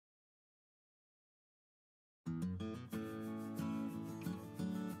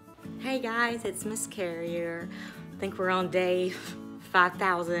Hey guys, it's Miss Carrier. I think we're on day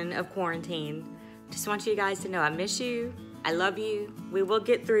 5,000 of quarantine. Just want you guys to know I miss you, I love you, we will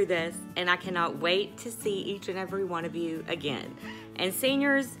get through this, and I cannot wait to see each and every one of you again. And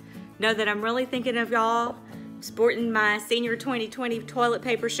seniors, know that I'm really thinking of y'all, sporting my senior 2020 toilet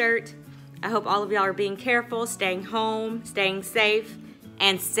paper shirt. I hope all of y'all are being careful, staying home, staying safe,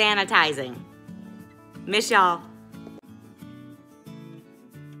 and sanitizing. Miss y'all.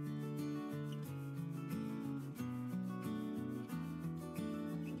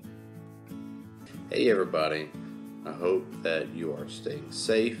 Hey everybody, I hope that you are staying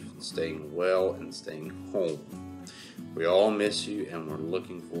safe, staying well, and staying home. We all miss you and we're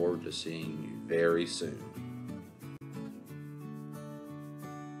looking forward to seeing you very soon.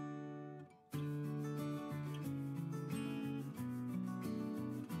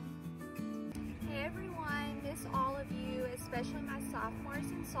 Hey everyone, miss all of you, especially my sophomores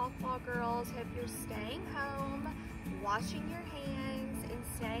and softball girls. Hope you're staying home, washing your hands, and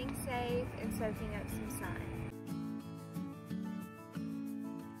staying safe and soaking up some sun.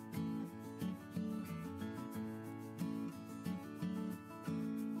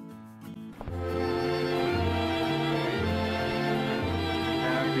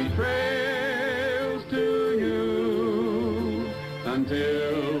 Happy trails to you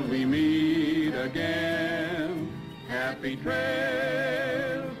until we meet again. Happy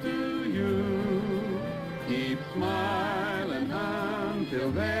trails to you. Keep smiling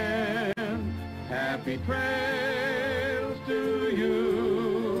until then. Happy trails to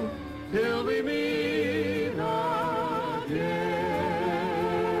you till we meet again.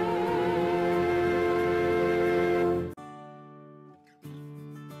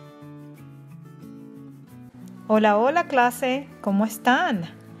 Hola, hola clase, ¿cómo están?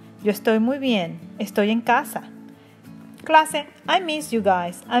 Yo estoy muy bien, estoy en casa. Clase, I miss you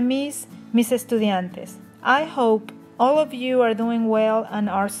guys, I miss mis estudiantes. I hope all of you are doing well and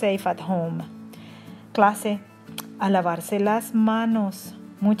are safe at home. Clase, a lavarse las manos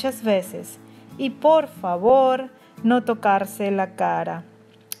muchas veces y por favor no tocarse la cara.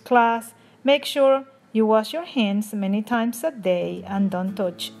 Class, make sure you wash your hands many times a day and don't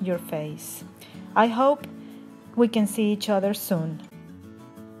touch your face. I hope we can see each other soon.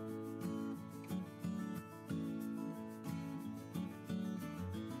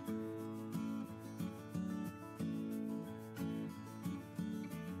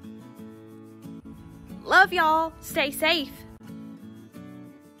 Love y'all, stay safe.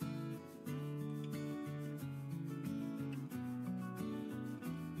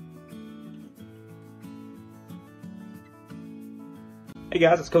 Hey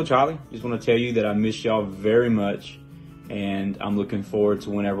guys, it's Coach Holly. Just want to tell you that I miss y'all very much, and I'm looking forward to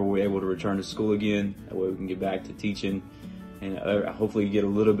whenever we're able to return to school again. That way we can get back to teaching and hopefully get a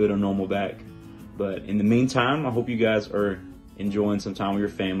little bit of normal back. But in the meantime, I hope you guys are enjoying some time with your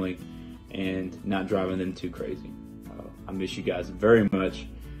family and not driving them too crazy. I miss you guys very much,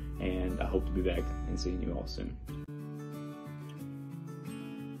 and I hope to be back and seeing you all soon.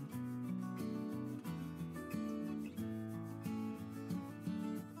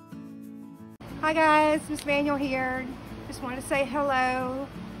 Hi guys, Miss Manuel here. Just wanted to say hello.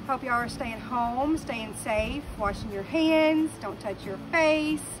 Hope y'all are staying home, staying safe, washing your hands, don't touch your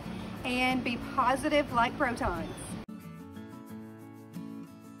face, and be positive like protons.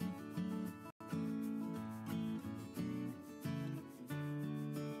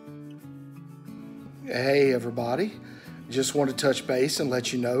 Hey everybody, just want to touch base and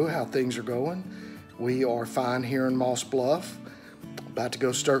let you know how things are going. We are fine here in Moss Bluff. About to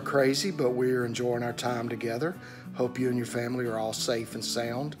go stir crazy, but we're enjoying our time together. Hope you and your family are all safe and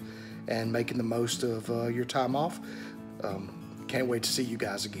sound and making the most of your time off. Can't wait to see you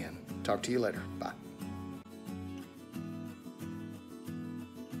guys again. Talk to you later. Bye.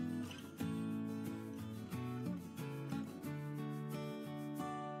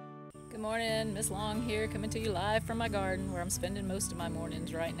 Good morning, Miss Long here, coming to you live from my garden where I'm spending most of my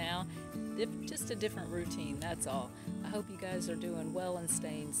mornings right now. Just a different routine, that's all. I hope you guys are doing well and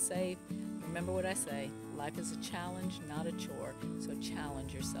staying safe. Remember what I say, life is a challenge, not a chore. So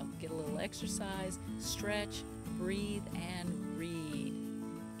challenge yourself. Get a little exercise, stretch, breathe, and read.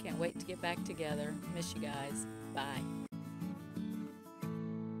 Can't wait to get back together. Miss you guys. Bye.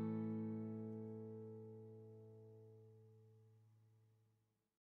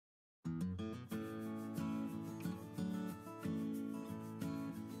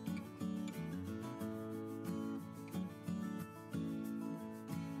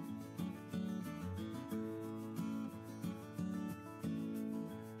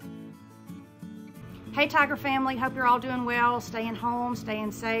 Hey Tiger family, hope you're all doing well, staying home,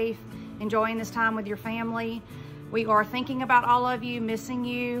 staying safe, enjoying this time with your family. We are thinking about all of you, missing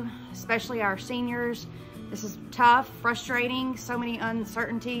you, especially our seniors. This is tough, frustrating, so many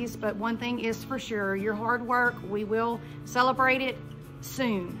uncertainties, but one thing is for sure, your hard work, we will celebrate it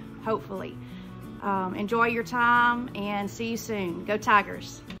soon, hopefully. Enjoy your time and see you soon. Go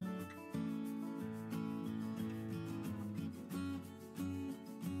Tigers.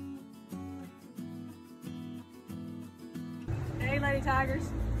 Hey Lady Tigers,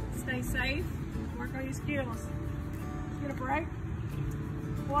 stay safe, work on your skills. Let's get a break.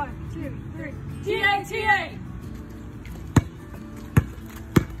 1, 2, 3. T-A-T-A!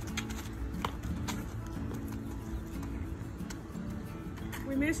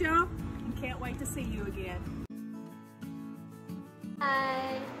 We miss y'all and can't wait to see you again.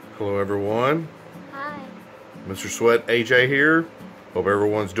 Hi. Hello everyone. Hi. Mr. Sweat, AJ here. Hope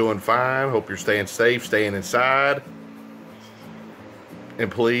everyone's doing fine. Hope you're staying safe, staying inside. And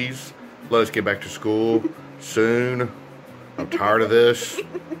please, let us get back to school soon. I'm tired of this.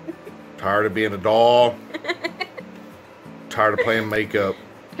 Tired of being a doll. Tired of playing makeup.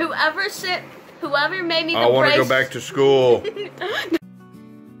 Whoever made me the I want to go back to school.